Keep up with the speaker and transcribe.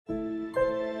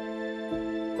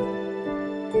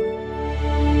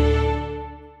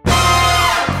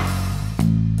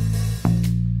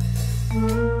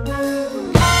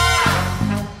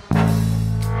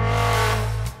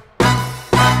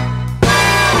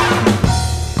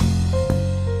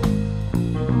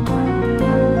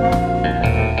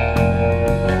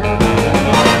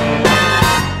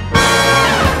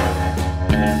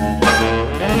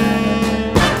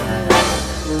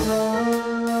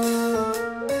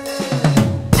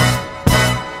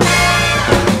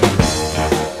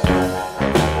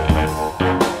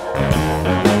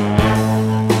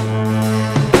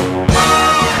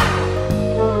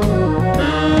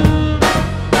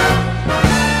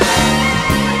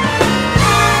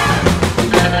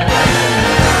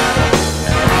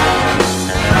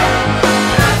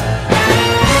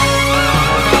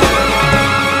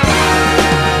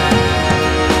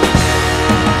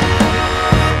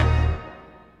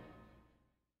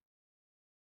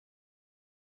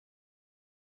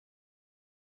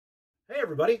Hey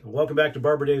everybody, welcome back to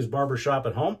Barber Dave's Barbershop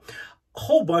at Home. A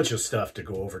whole bunch of stuff to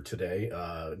go over today.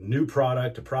 New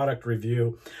product, a product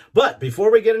review. But before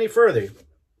we get any further,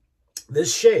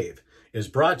 this shave is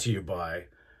brought to you by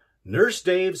Nurse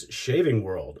Dave's Shaving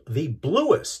World, the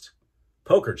bluest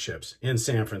poker chips in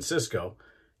San Francisco.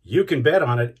 You can bet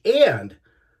on it, and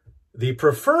the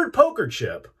preferred poker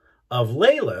chip of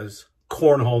Layla's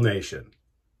Cornhole Nation.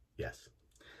 Yes.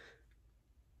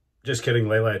 Just kidding,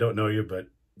 Layla, I don't know you, but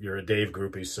you're a Dave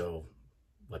groupie, so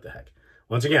what the heck.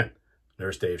 Once again,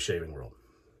 Nurse Dave's Shaving World.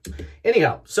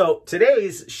 Anyhow, so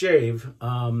today's shave,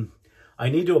 I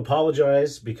need to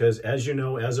apologize because, as you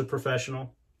know, as a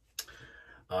professional,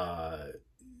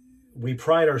 we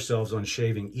pride ourselves on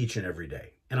shaving each and every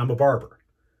day. And I'm a barber.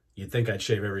 You'd think I'd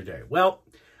shave every day. Well,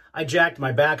 I jacked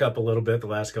my back up a little bit the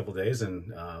last couple of days,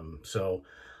 and so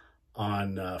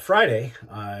on Friday,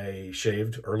 I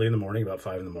shaved early in the morning, about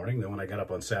 5 in the morning. Then when I got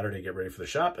up on Saturday to get ready for the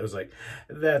shop, I was like,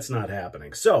 that's not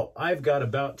happening. So I've got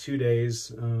about 2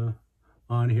 days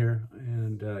on here.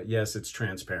 And yes, it's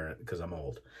transparent because I'm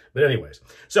old. But anyways,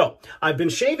 so I've been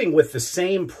shaving with the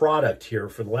same product here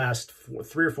for the last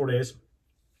 3 or 4 days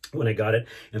when I got it.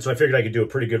 And so I figured I could do a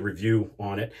pretty good review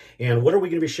on it. And what are we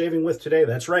going to be shaving with today?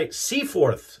 That's right,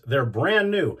 Seaforth, their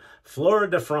brand new Fleur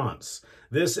de France.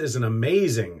 This is an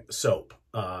amazing soap.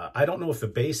 I don't know if the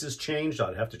base has changed.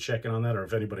 I'd have to check in on that, or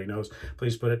if anybody knows,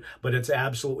 please put it. But it's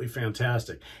absolutely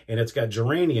fantastic. And it's got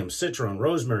geranium, citron,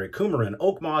 rosemary, coumarin,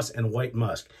 oak moss, and white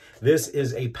musk. This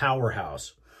is a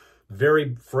powerhouse.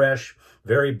 Very fresh,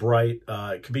 very bright.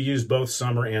 It can be used both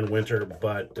summer and winter,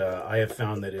 but I have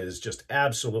found that it is just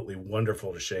absolutely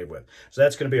wonderful to shave with. So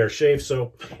that's going to be our shave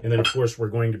soap. And then, of course, we're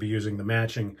going to be using the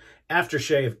matching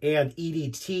Aftershave and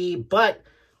EDT, but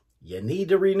you need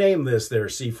to rename this there,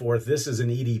 Seaforth. This is an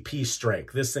EDP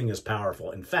strength. This thing is powerful.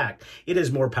 In fact, it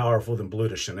is more powerful than Bleu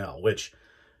de Chanel, which,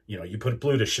 you know, you put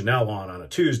Bleu de Chanel on a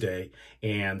Tuesday,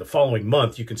 and the following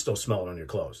month, you can still smell it on your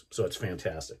clothes. So it's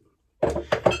fantastic.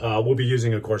 We'll be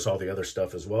using, of course, all the other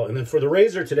stuff as well. And then for the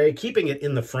razor today, keeping it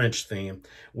in the French theme,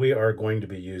 we are going to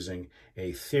be using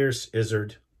a Thiers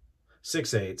Issard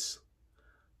 6/8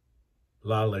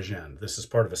 La Legende. This is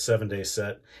part of a 7-day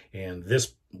set, and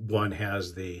this one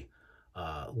has the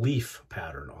leaf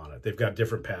pattern on it. They've got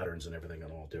different patterns and everything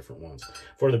on all different ones.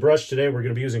 For the brush today, we're going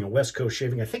to be using a West Coast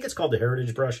shaving. I think it's called the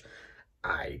Heritage brush.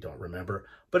 I don't remember,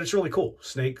 but it's really cool.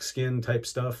 Snake skin type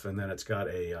stuff, and then it's got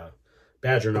a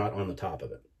badger knot on the top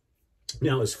of it.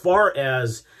 Now, as far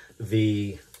as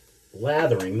the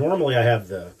lathering, normally I have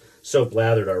the soap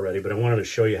lathered already, but I wanted to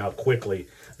show you how quickly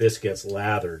this gets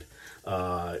lathered.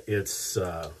 It's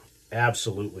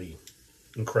absolutely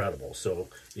incredible. So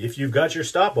if you've got your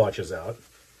stopwatches out,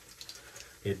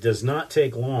 it does not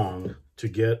take long to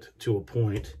get to a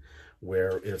point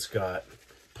where it's got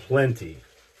plenty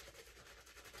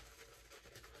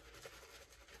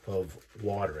of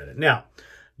water in it. Now,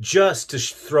 just to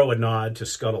throw a nod to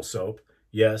Scuttle soap,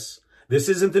 yes, this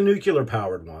isn't the nuclear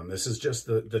powered one. This is just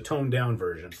the toned down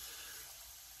version.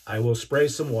 I will spray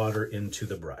some water into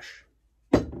the brush.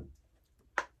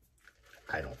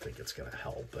 I don't think it's going to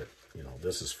help, but, you know,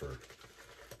 this is for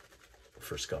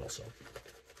Scuttle soap.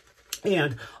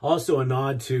 And also a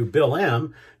nod to Bill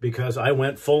M, because I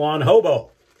went full-on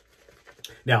hobo.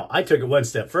 Now, I took it one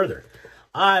step further.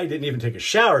 I didn't even take a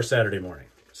shower Saturday morning,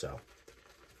 so.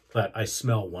 But I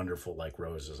smell wonderful like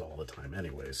roses all the time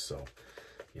anyways, so,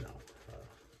 you know,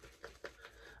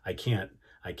 I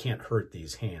can't hurt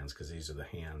these hands, because these are the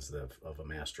hands of a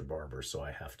master barber, so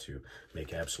I have to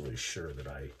make absolutely sure that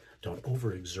I don't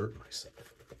overexert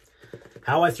myself.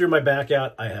 How I threw my back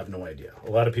out, I have no idea. A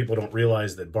lot of people don't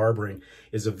realize that barbering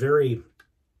is a very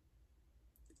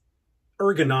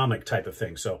ergonomic type of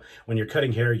thing. So when you're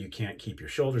cutting hair, you can't keep your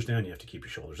shoulders down. You have to keep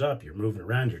your shoulders up. You're moving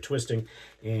around, you're twisting,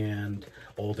 and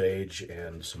old age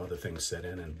and some other things set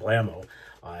in, and blammo,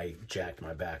 I jacked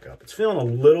my back up. It's feeling a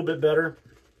little bit better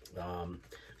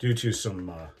due to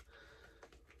some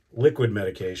liquid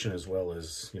medication, as well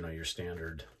as, you know, your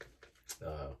standard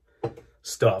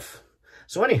stuff.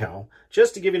 So anyhow,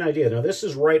 just to give you an idea, now this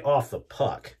is right off the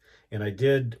puck, and I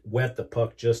did wet the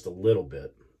puck just a little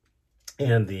bit.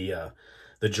 And the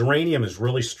geranium is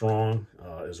really strong,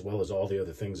 as well as all the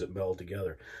other things that meld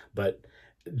together. But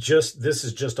this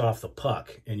is just off the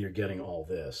puck, and you're getting all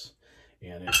this.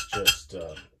 And it's just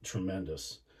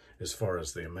tremendous as far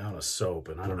as the amount of soap.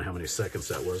 And I don't know how many seconds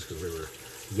that was, because we were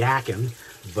yakking,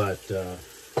 but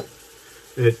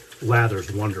it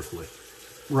lathers wonderfully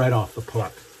right off the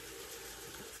puck.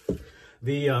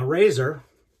 The razor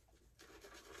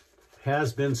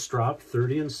has been stropped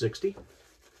 30 and 60.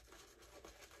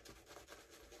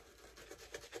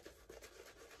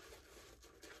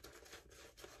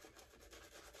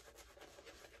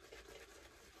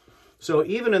 So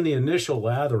even in the initial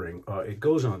lathering, it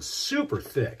goes on super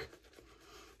thick.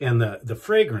 And the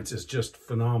fragrance is just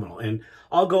phenomenal. And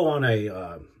I'll go on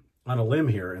a limb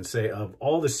here and say of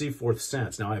all the Seaforth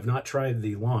scents, now I've not tried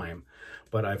the lime,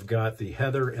 but I've got the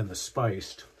heather and the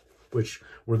spiced, which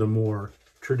were the more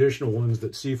traditional ones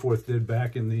that Seaforth did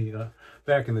back in the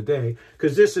day.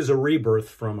 Because this is a rebirth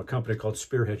from a company called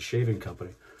Spearhead Shaving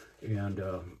Company. And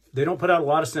they don't put out a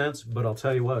lot of scents, but I'll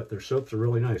tell you what, their soaps are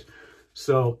really nice.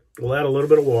 So we'll add a little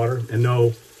bit of water. And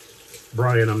no,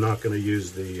 Brian, I'm not going to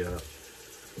use the,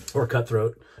 or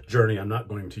Cutthroat Journey, I'm not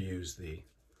going to use the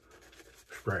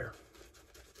sprayer.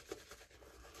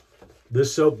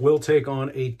 This soap will take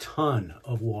on a ton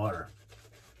of water.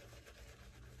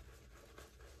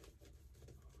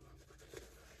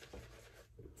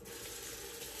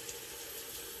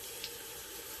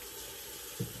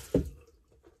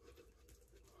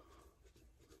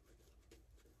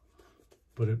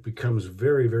 But it becomes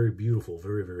very, very beautiful,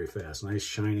 very, very fast. Nice,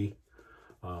 shiny,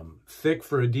 thick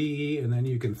for a DE, and then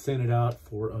you can thin it out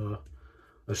for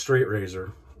a straight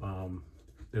razor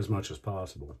as much as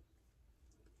possible.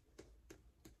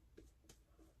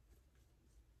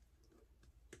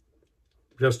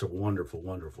 Just a wonderful,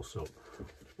 wonderful soap.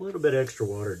 A little bit extra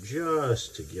water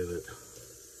just to give it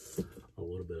a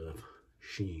little bit of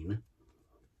sheen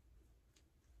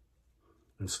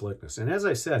and slickness. And as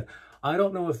I said, I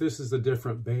don't know if this is a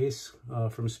different base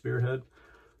from Spearhead,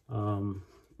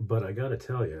 but I got to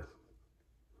tell you,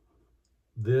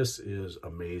 this is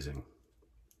amazing.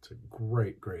 It's a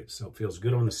great, great soap. Feels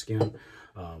good on the skin.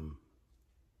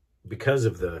 Because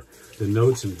of the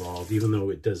notes involved, even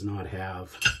though it does not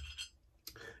have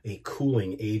a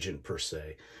cooling agent per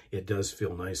se, it does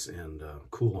feel nice and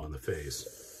cool on the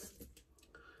face.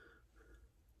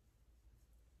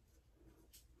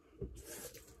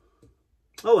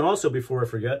 Oh, and also before I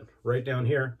forget, right down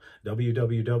here,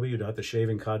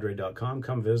 www.theshavingcadre.com.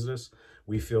 Come visit us.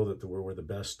 We feel that we're the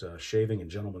best shaving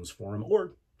and gentlemen's forum,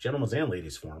 or gentlemen's and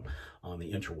ladies forum on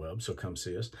the interweb, so come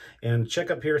see us. And check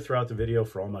up here throughout the video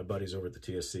for all my buddies over at the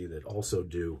TSC that also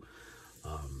do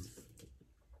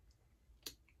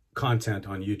content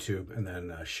on YouTube, and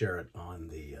then share it on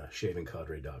the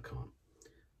shavingcadre.com.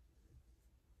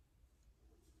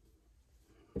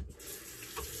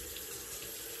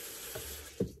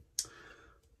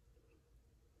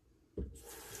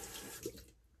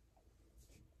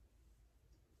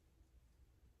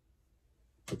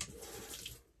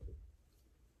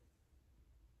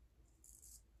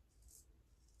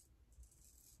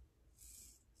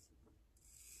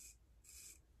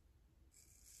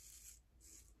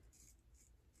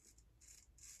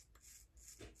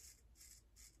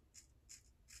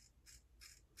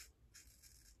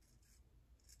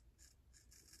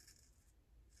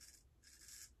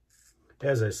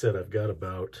 As I said, I've got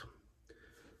about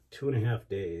 2.5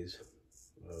 days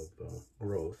of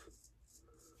growth.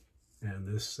 And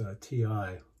this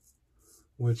TI,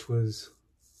 which was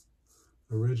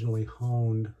originally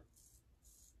honed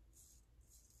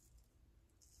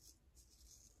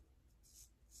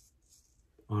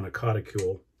on a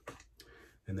cauticule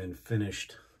and then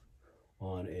finished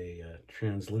on a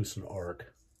translucent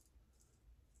arc,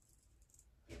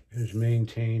 has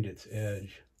maintained its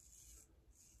edge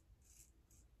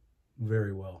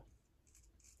very well.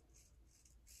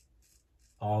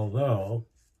 Although,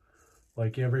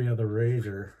 like every other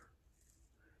razor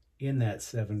in that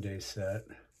 7-day set,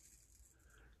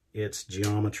 its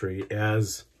geometry,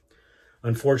 as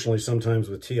unfortunately sometimes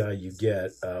with TI you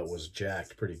get, was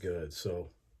jacked pretty good. So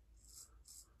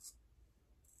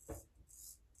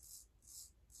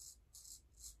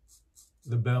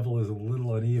the bevel is a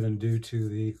little uneven due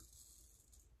to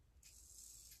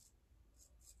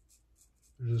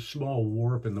there's a small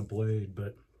warp in the blade,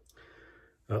 but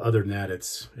other than that,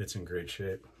 it's in great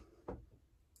shape.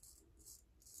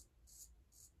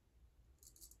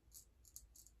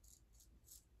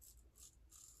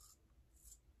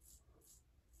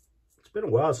 It's been a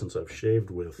while since I've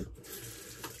shaved with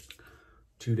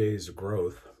 2 days of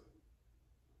growth.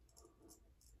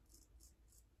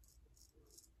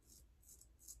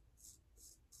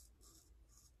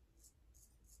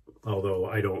 Although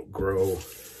I don't grow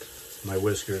my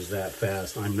whiskers that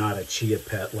fast. I'm not a chia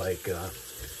pet like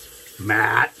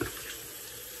Matt.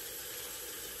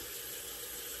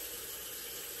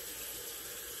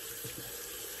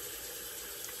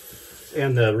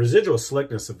 And the residual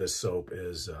slickness of this soap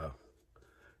is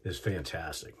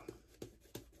fantastic.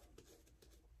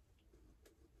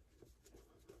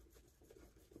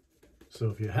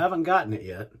 So if you haven't gotten it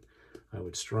yet, I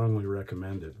would strongly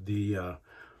recommend it. You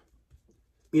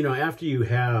know, after you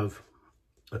have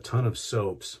a ton of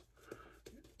soaps,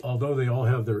 although they all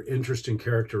have their interesting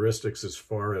characteristics as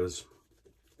far as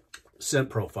scent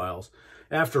profiles,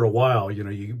 after a while, you know,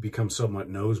 you become somewhat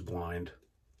nose blind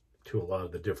to a lot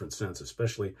of the different scents,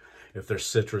 especially if they're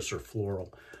citrus or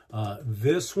floral.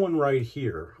 This one right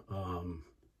here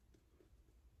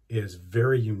is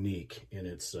very unique in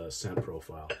its scent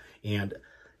profile, and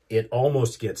it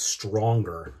almost gets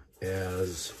stronger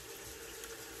as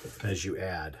you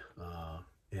add,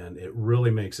 and it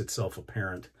really makes itself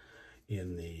apparent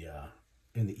in the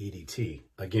EDT.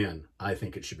 Again, I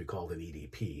think it should be called an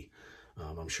EDP.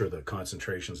 I'm sure the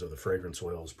concentrations of the fragrance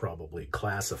oils probably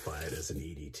classify it as an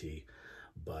EDT,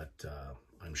 but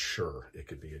I'm sure it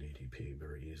could be an EDP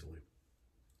very easily.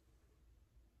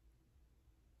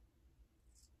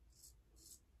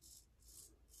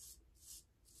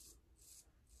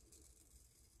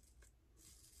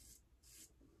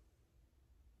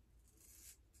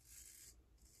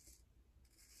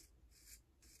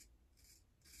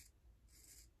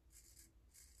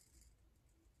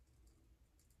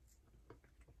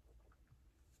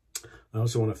 I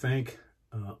also want to thank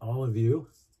all of you,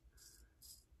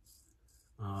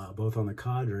 both on the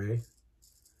cadre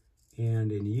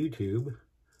and in YouTube,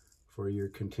 for your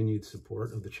continued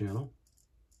support of the channel.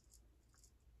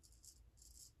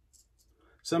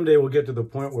 Someday we'll get to the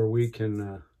point where we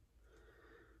can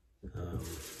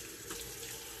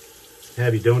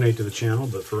have you donate to the channel,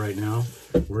 but for right now,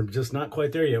 we're just not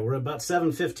quite there yet. We're about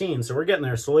 715, so we're getting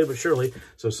there slowly but surely.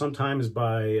 So sometimes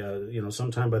by, you know,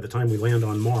 sometime by the time we land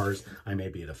on Mars, I may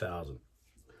be at 1,000.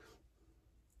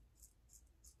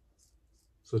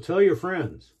 So tell your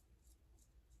friends.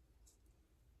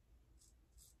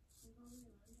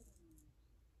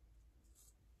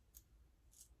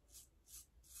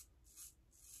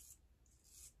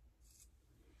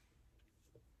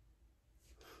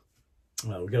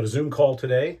 We got a Zoom call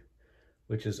today,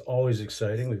 which is always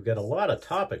exciting. We've got a lot of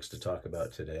topics to talk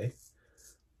about today.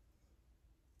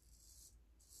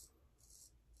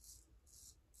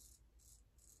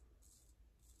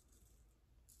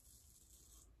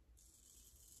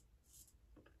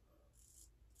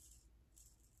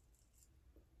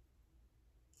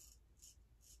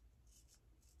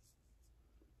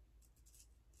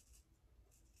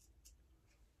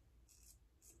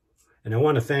 And I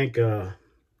want to thank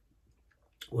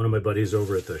one of my buddies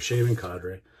over at the Shaving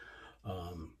Cadre,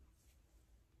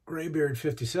 Graybeard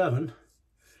 57.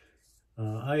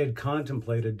 I had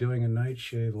contemplated doing a night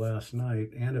shave last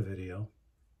night and a video,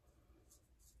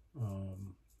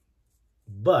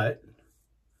 but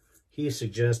he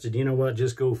suggested, you know what,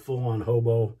 just go full on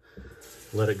hobo,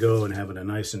 let it go, and having a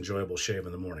nice enjoyable shave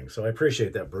in the morning. So I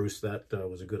appreciate that, Bruce. That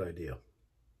was a good idea.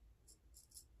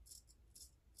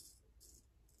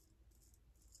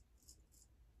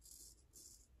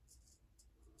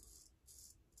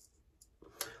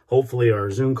 Hopefully our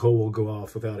Zoom call will go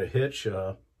off without a hitch.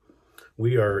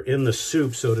 We are in the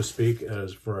soup, so to speak,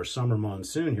 as for our summer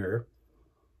monsoon here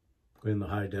in the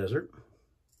high desert.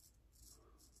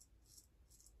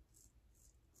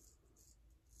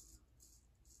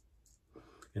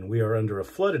 And we are under a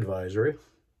flood advisory,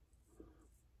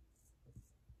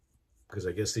 because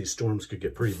I guess these storms could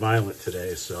get pretty violent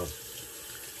today. So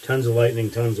tons of lightning,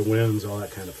 tons of winds, all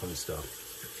that kind of fun stuff.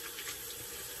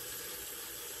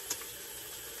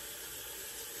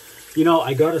 You know,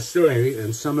 I gotta say,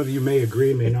 and some of you may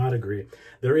agree, may not agree,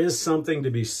 there is something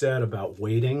to be said about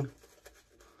waiting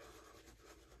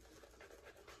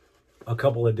a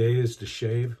couple of days to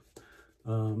shave,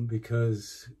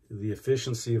 because the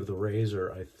efficiency of the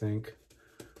razor, I think,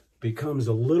 becomes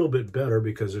a little bit better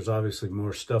because there's obviously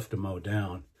more stuff to mow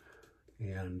down.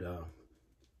 And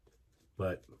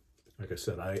but like I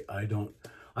said, I don't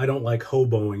like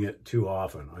hoboing it too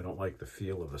often. I don't like the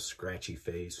feel of a scratchy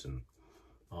face and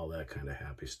all that kind of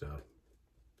happy stuff.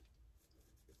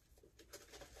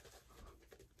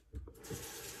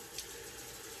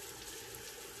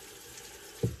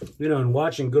 You know, and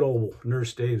watching good old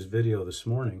Nurse Dave's video this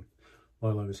morning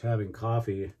while I was having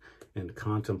coffee and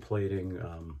contemplating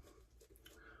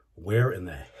where in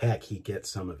the heck he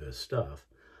gets some of his stuff,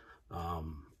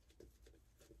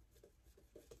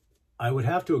 I would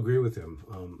have to agree with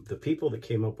him. The people that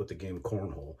came up with the game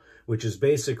Cornhole, which is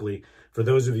basically, for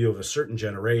those of you of a certain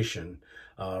generation,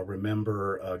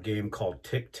 remember a game called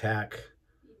Tic Tac.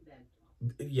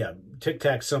 Yeah, Tic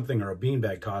Tac something, or a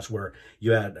beanbag toss, where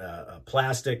you had a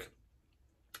plastic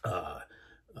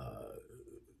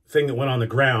thing that went on the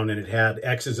ground and it had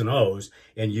X's and O's,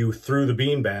 and you threw the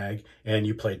beanbag and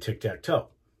you played tic-tac-toe.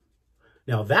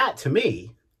 Now that, to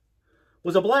me,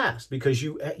 was a blast because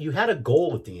you had a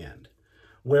goal at the end.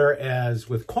 Whereas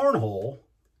with Cornhole,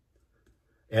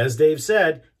 As Dave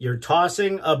said, you're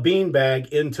tossing a beanbag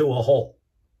into a hole.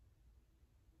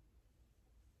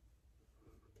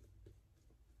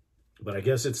 But I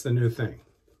guess it's the new thing.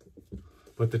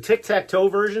 But the tic-tac-toe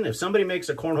version, if somebody makes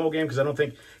a cornhole game, because I don't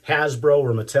think Hasbro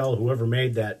or Mattel, whoever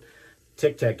made that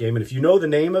tic-tac game, and if you know the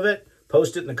name of it,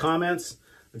 post it in the comments,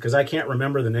 because I can't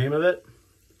remember the name of it.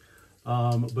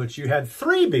 But you had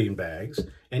 3 beanbags,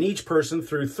 and each person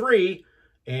threw 3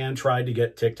 and tried to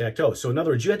get tic-tac-toe. So in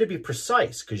other words, you had to be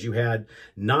precise, because you had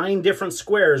 9 different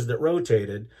squares that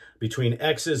rotated between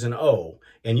X's and O,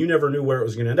 and you never knew where it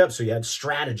was going to end up, so you had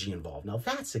strategy involved. Now,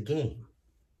 that's a game.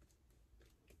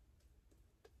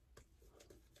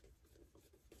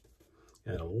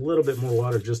 Add a little bit more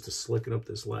water just to slicken up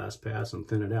this last pass and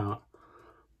thin it out.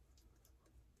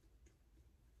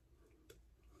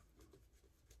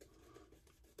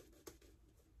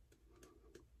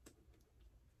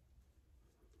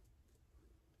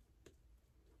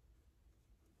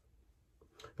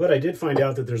 But I did find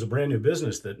out that there's a brand new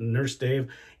business that Nurse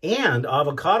Dave and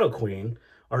Avocado Queen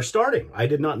are starting. I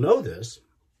did not know this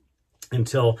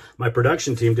until my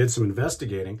production team did some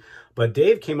investigating. But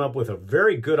Dave came up with a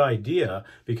very good idea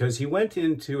because he went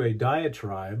into a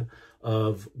diatribe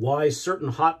of why certain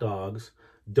hot dogs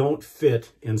don't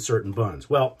fit in certain buns.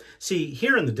 Well, see,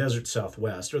 here in the desert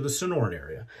Southwest, or the Sonoran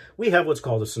area, we have what's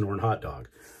called a Sonoran hot dog.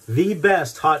 The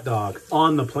best hot dog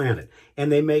on the planet.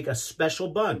 And they make a special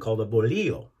bun called a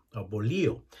bolillo.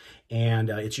 And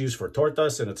it's used for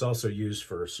tortas, and it's also used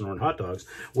for Sonoran hot dogs,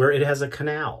 where it has a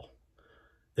canal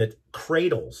that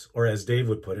cradles, or as Dave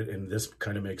would put it, and this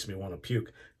kind of makes me want to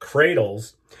puke,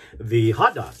 cradles the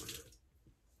hot dog.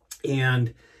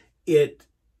 And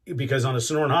because on a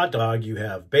Sonoran hot dog, you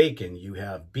have bacon, you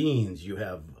have beans, you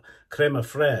have crema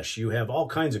fraiche, you have all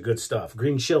kinds of good stuff,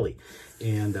 green chili,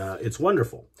 and it's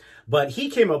wonderful. But he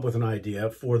came up with an idea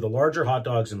for the larger hot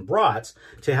dogs and brats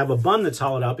to have a bun that's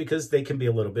hollowed out because they can be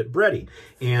a little bit bready.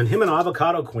 And him and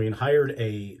Avocado Queen hired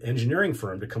a engineering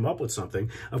firm to come up with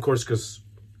something, of course, because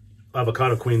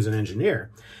Avocado Queen's an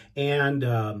engineer.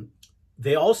 And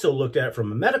they also looked at it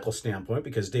from a medical standpoint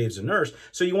because Dave's a nurse.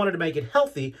 So you wanted to make it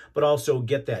healthy, but also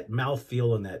get that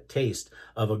mouthfeel and that taste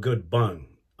of a good bun,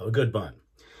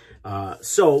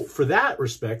 So for that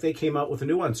respect, they came out with a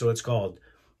new one. So it's called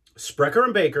Sprecher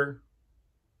and Baker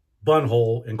Bun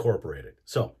Hole Incorporated.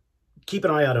 So keep an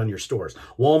eye out on your stores.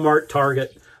 Walmart,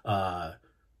 Target,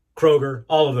 Kroger,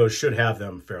 all of those should have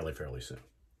them fairly soon.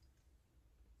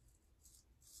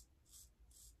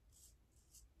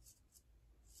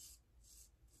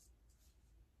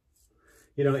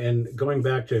 You know, and going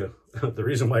back to the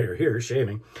reason why you're here,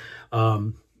 shaving,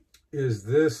 is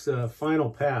this final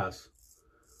pass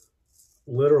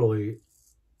literally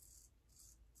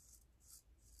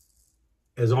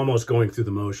is almost going through the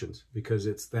motions because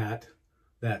it's that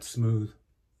smooth.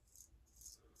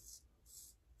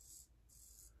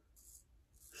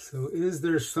 So is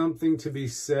there something to be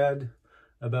said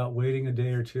about waiting a day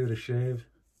or two to shave?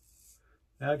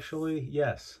 Actually,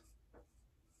 yes.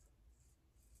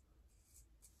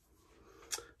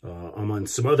 On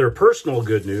some other personal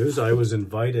good news, I was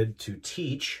invited to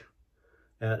teach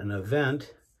at an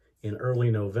event in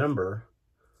early November,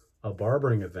 a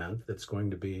barbering event that's going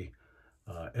to be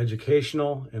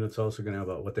educational, and it's also going to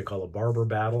have what they call a barber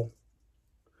battle,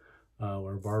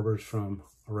 where barbers from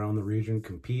around the region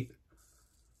compete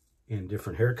in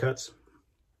different haircuts.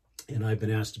 And I've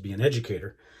been asked to be an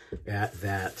educator at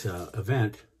that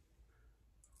event,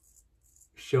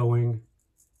 showing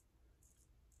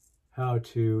how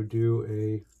to do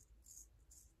a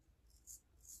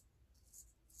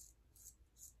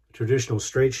traditional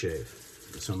straight shave.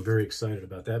 So I'm very excited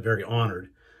about that, very honored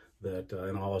that,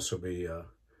 and I'll also be,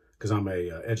 because I'm a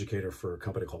educator for a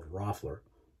company called Roffler.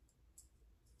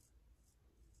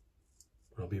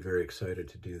 I'll be very excited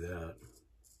to do that.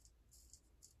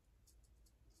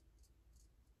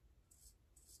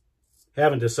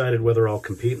 Haven't decided whether I'll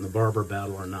compete in the barber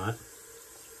battle or not.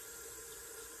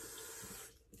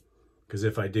 Because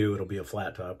if I do, it'll be a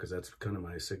flat top, because that's kind of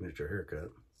my signature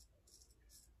haircut.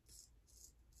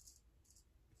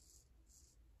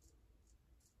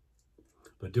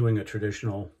 But doing a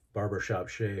traditional barbershop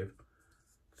shave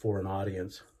for an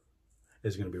audience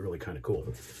is going to be really kind of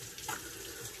cool.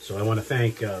 So I want to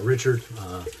thank Richard,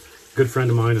 a good friend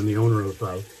of mine and the owner of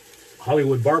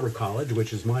Hollywood Barber College,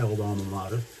 which is my old alma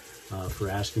mater, for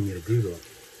asking me to do that.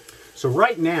 So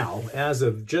right now, as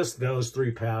of just those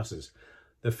 3 passes,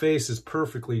 the face is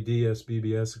perfectly DS,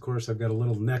 BBS. Of course, I've got a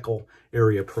little neckle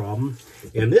area problem.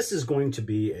 And this is going to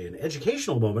be an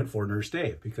educational moment for Nurse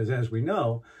Dave, because as we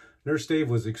know, Nurse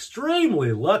Dave was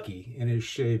extremely lucky in his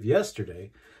shave yesterday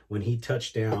when he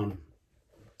touched down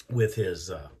with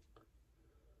his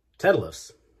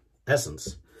Tedlifts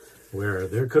essence, where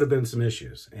there could have been some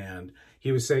issues. And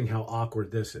he was saying how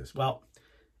awkward this is. Well,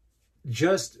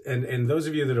 just, and those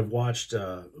of you that have watched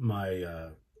my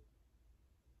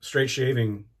straight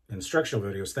shaving instructional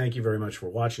videos, thank you very much for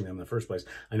watching them in the first place.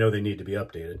 I know they need to be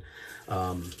updated,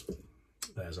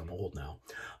 as I'm old now.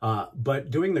 But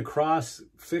doing the cross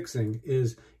fixing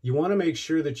is, you want to make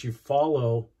sure that you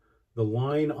follow the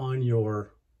line on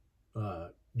your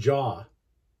jaw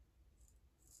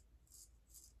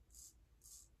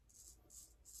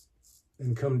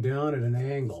and come down at an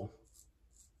angle,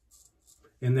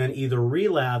 and then either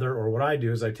relather, or what I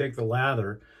do is I take the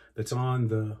lather that's on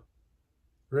the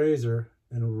razor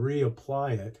and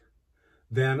reapply it.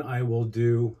 Then I will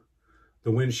do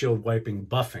the windshield wiping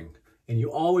buffing, and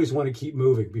you always want to keep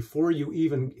moving before you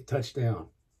even touch down.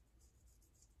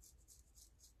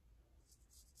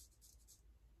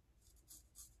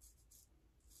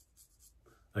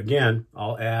 Again,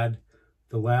 I'll add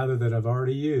the lather that I've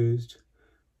already used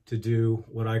to do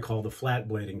what I call the flat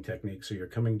blading technique. So you're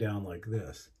coming down like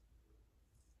this.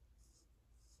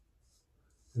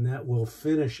 And that will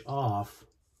finish off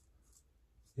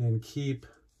and keep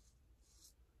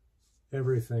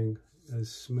everything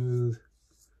as smooth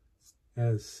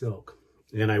as silk.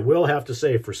 And I will have to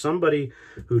say, for somebody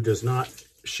who does not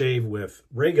shave with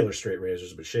regular straight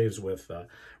razors, but shaves with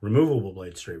removable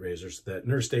blade straight razors, that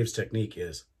Nurse Dave's technique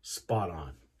is spot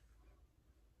on.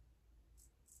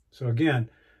 So again,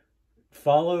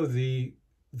 follow the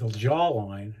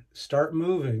jawline, start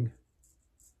moving,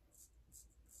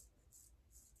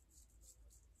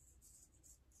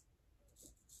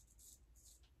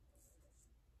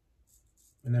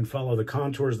 and then follow the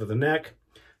contours of the neck.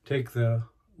 Take the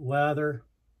lather,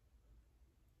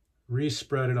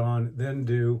 re-spread it on, then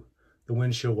do the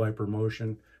windshield wiper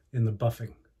motion in the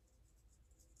buffing.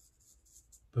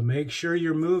 But make sure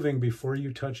you're moving before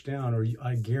you touch down, or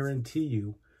I guarantee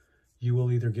you, you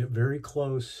will either get very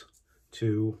close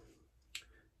to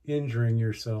injuring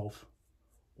yourself,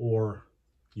 or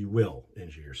you will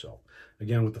injure yourself.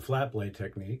 Again, with the flat blade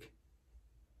technique,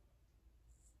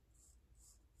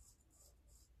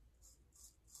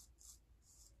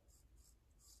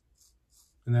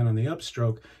 and then on the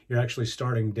upstroke, you're actually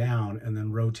starting down and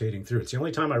then rotating through. It's the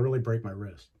only time I really break my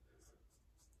wrist.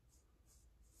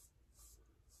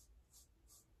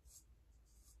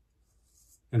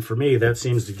 And for me, that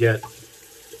seems to get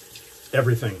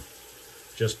everything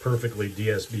just perfectly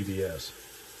DSBBS.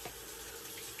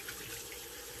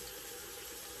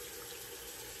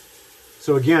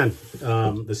 So again,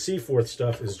 the Seaforth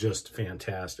stuff is just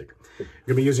fantastic. You're going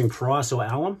to be using Proraso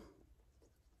Alum.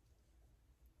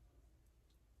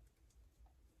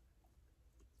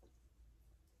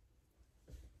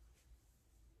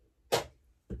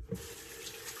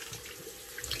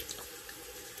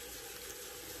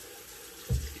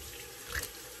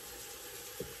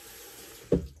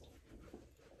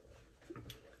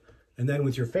 And then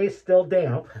with your face still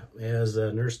damp, as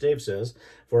Nurse Dave says,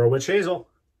 for a witch hazel,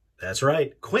 that's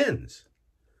right, Quinns.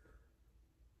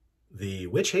 The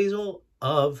witch hazel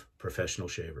of professional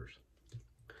shavers.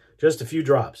 Just a few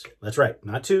drops. That's right,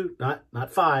 not 2,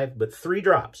 not 5, but 3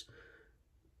 drops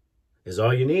is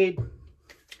all you need.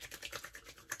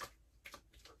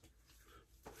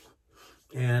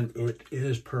 And it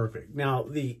is perfect. Now,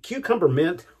 the cucumber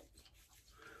mint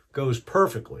goes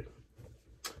perfectly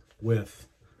with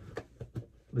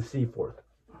the Seaforth.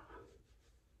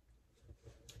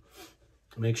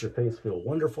 Makes your face feel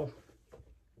wonderful.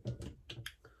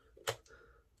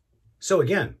 So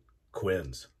again,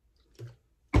 Quinns.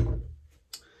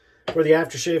 For the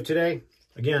aftershave today,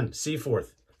 again,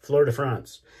 Seaforth, Fleur de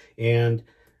France. And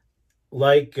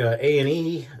like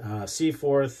A&E,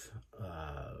 Seaforth,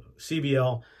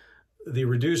 CBL, the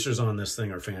reducers on this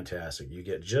thing are fantastic. You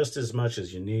get just as much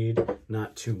as you need,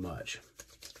 not too much.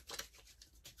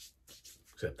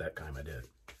 Except that time I did.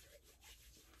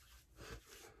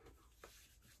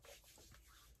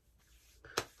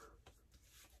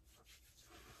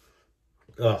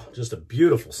 Oh, just a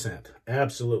beautiful scent.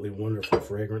 Absolutely wonderful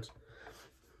fragrance.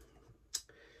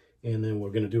 And then we're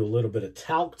going to do a little bit of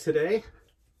talc today.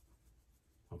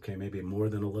 Okay, maybe more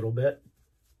than a little bit.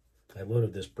 I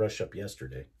loaded this brush up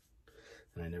yesterday,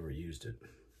 and I never used it.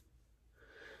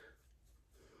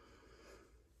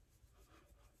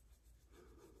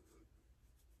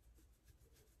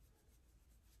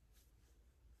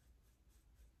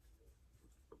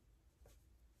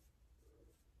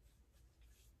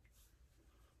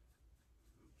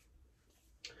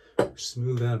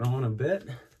 Smooth that on a bit.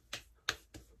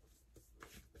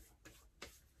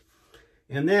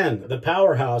 And then the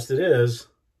powerhouse that is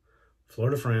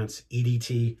Fleur de France,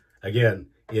 EDT. Again,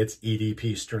 it's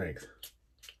EDP strength.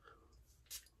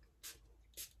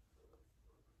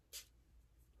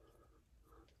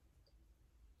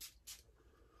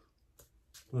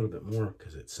 A little bit more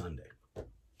because it's Sunday.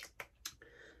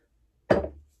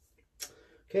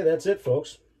 Okay, that's it,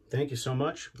 folks. Thank you so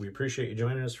much. We appreciate you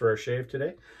joining us for our shave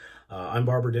today. I'm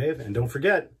Barber Dave, and don't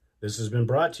forget, this has been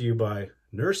brought to you by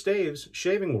Nurse Dave's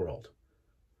Shaving World,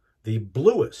 the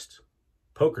bluest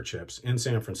poker chips in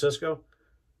San Francisco.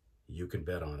 You can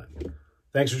bet on it.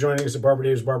 Thanks for joining us at Barber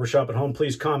Dave's Barbershop at Home.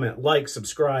 Please comment, like,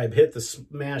 subscribe, hit the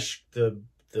smash the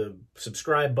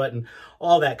subscribe button,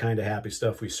 all that kind of happy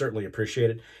stuff. We certainly appreciate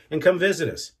it. And come visit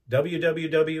us,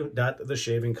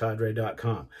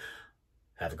 www.theshavingcadre.com.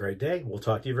 Have a great day. We'll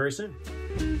talk to you very soon.